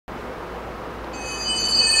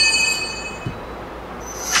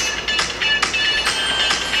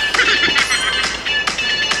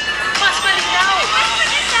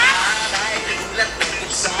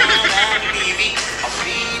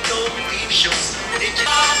GMA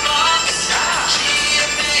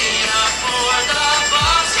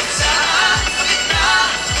Affordabox.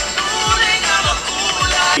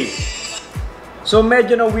 So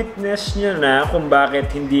medyo na-witness nyo na kung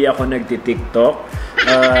bakit hindi ako nagti-TikTok.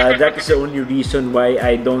 That is the only reason why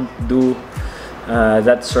I don't do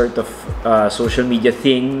that sort of social media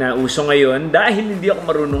thing na uso ngayon dahil hindi ako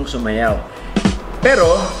marunong sumayaw.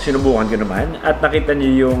 Pero sinubukan ko naman at nakita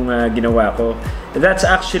niyo yung ginawa ko. That's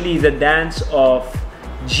actually the dance of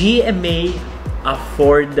GMA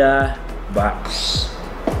Affordabox.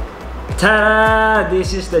 Ta!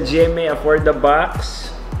 This is the GMA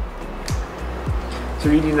Affordabox. It's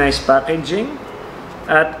really nice packaging.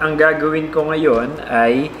 At ang gagawin ko ngayon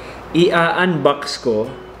ay i-unbox ko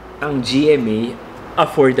ang GMA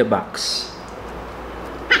Affordabox.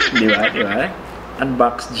 Di ba? Di ba?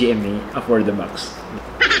 Unbox GMA Affordabox.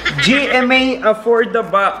 GMA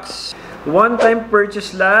Affordabox. One-time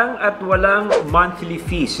purchase lang at walang monthly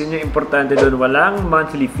fees. Yun yung importante doon. Walang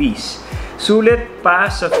monthly fees. Sulit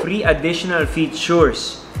pa sa free additional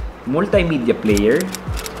features. Multimedia player.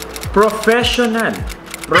 Professional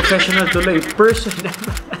tuloy,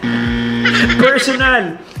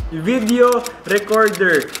 personal video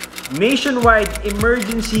recorder, nationwide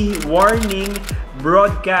emergency warning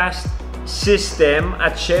broadcast system,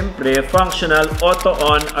 at syempre functional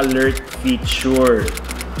auto-on alert feature.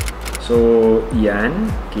 So yan,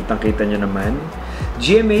 kitang-kita nyo naman.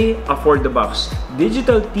 GMA Affordabox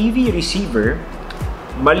digital TV receiver,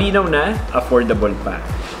 malinaw na, affordable pa.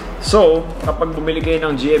 So, kapag bumili kayo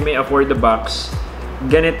ng GMA Affordabox,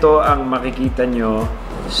 ganito ang makikita nyo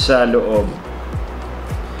sa loob.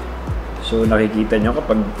 So, nakikita nyo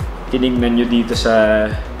kapag tinignan nyo dito sa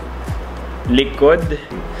likod,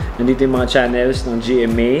 nandito yung mga channels ng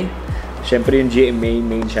GMA. Siyempre yung GMA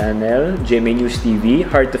main channel, GMA News TV,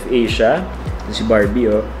 Heart of Asia, si Barbie,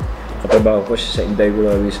 oh. Katrabaho ko siya sa Inday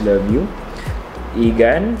Will Always Love You.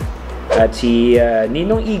 Igan, at si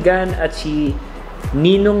Ninong Igan, at si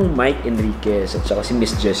Ninong Mike Enriquez, at saka si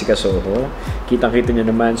Miss Jessica Soho. Kitang-kita nyo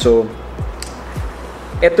naman. So,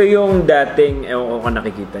 ito yung dating, ewan ko kung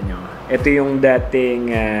nakikita nyo. Ito yung dating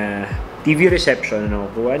TV reception na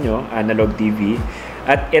nakukuha nyo, analog TV.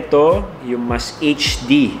 At ito, yung mas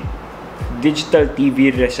HD, digital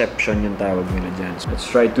TV reception yung tawag nila dyan. So, let's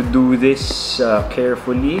try to do this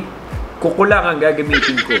carefully. Kuko lang ang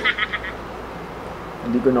gagamitin ko.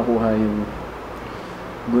 Hindi ko nakuha yung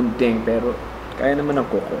gunting, pero kaya naman ang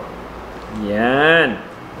kuko. Yan.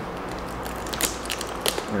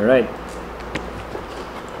 Alright.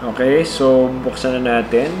 Okay, so buksan na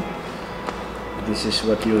natin. This is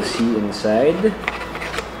what you'll see inside.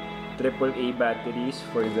 AAA batteries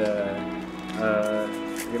for the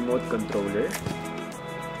remote controller.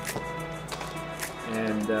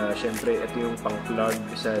 And syempre, ito yung pang-plug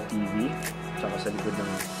sa TV. Tsaka sa likod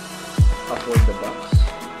ng Affordabox.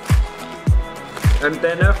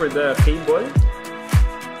 Antenna for the cable.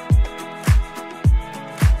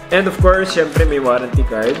 And of course, syempre may warranty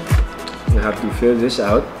card. You have to fill this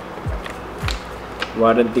out.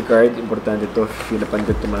 Warranty card, importante to. Filapan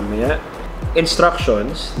ko ito mamaya.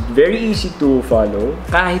 Instructions, very easy to follow.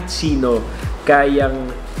 Kahit sino kayang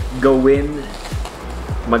gawin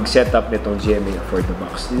mag-setup nitong GMA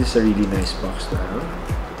Affordabox. This is a really nice box to have.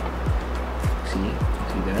 See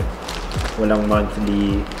that? Walang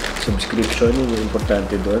monthly subscription, yun yung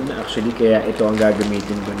importante doon. Actually, kaya ito ang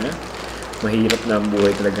gagamitin ko na. Mahirap na ang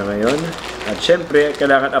buhay talaga ngayon. At syempre,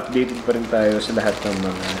 kailangan updated pa rin tayo sa lahat ng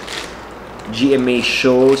mga GMA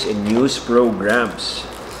shows and news programs.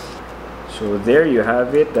 So, there you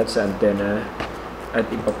have it. That's the antenna. At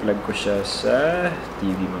ipa-plug ko siya sa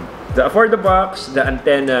TV mo. The Affordabox, the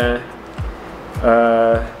antenna,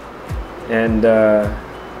 and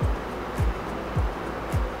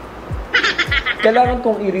kailangan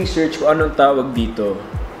kong i-research kung anong tawag dito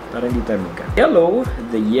para hindi tayo magka. Yellow,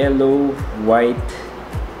 the yellow, white,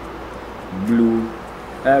 blue,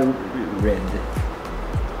 red.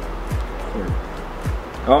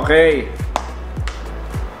 Okay.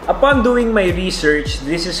 Upon doing my research,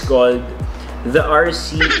 this is called the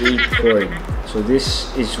RC8 cord. So this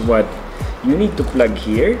is what you need to plug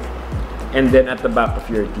here and then at the back of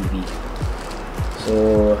your TV.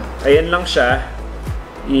 So, ayan lang siya.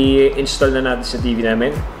 I-install na natin sa TV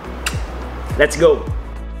namin. Let's go!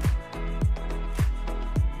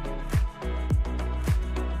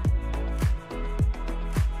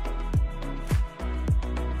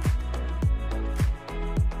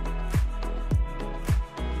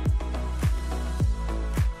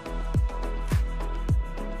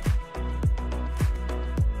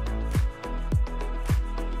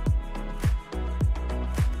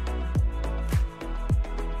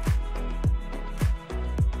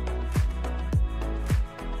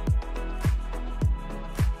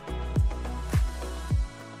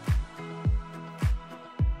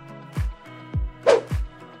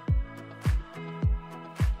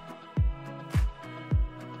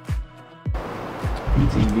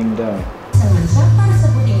 Saving daw. Naman siya para sa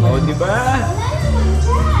puting Oh, di ba? Wala naman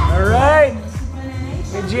dyan. Alright! Sobra na na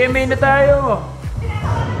May GMA na tayo!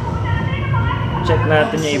 Check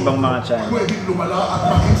natin yung ibang mga channel. Pwedeng lumala at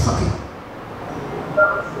maging sakit.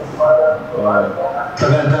 Oh.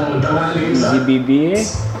 Magandang tanghali sa ZBB.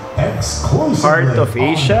 exclusively Heart of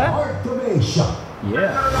Asia. on Heart of Asia.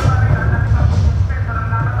 Yeah.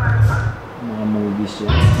 Mga movies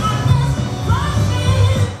yan.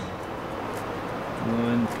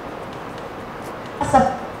 Yun. Sa...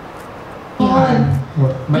 Yun.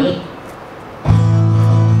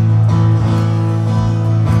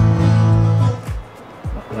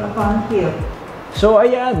 So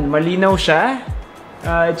ayan, malinaw siya.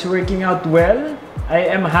 It's working out well. I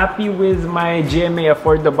am happy with my GMA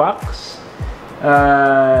Affordabox.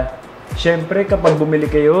 Siyempre, kapag bumili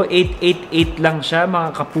kayo, 888 lang siya,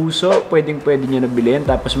 mga kapuso. Pwedeng-pwede nyo na bilhin.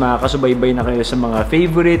 Tapos makakasubaybay na kayo sa mga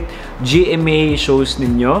favorite GMA shows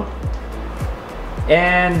ninyo.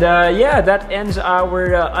 And yeah, that ends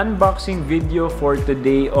our unboxing video for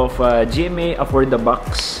today of GMA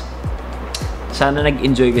Affordabox. Sana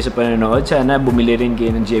nag-enjoy kayo sa panonood. Sana bumili rin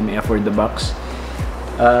kayo ng GMA Affordabox.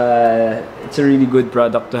 It's a really good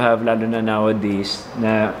product to have, lalo na nowadays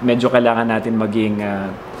na medyo kailangan natin maging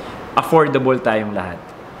affordable tayong lahat.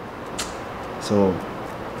 So,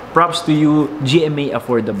 props to you, GMA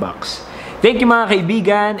Affordabox. Thank you mga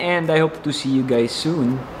kaibigan, and I hope to see you guys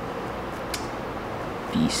soon.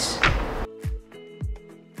 Peace.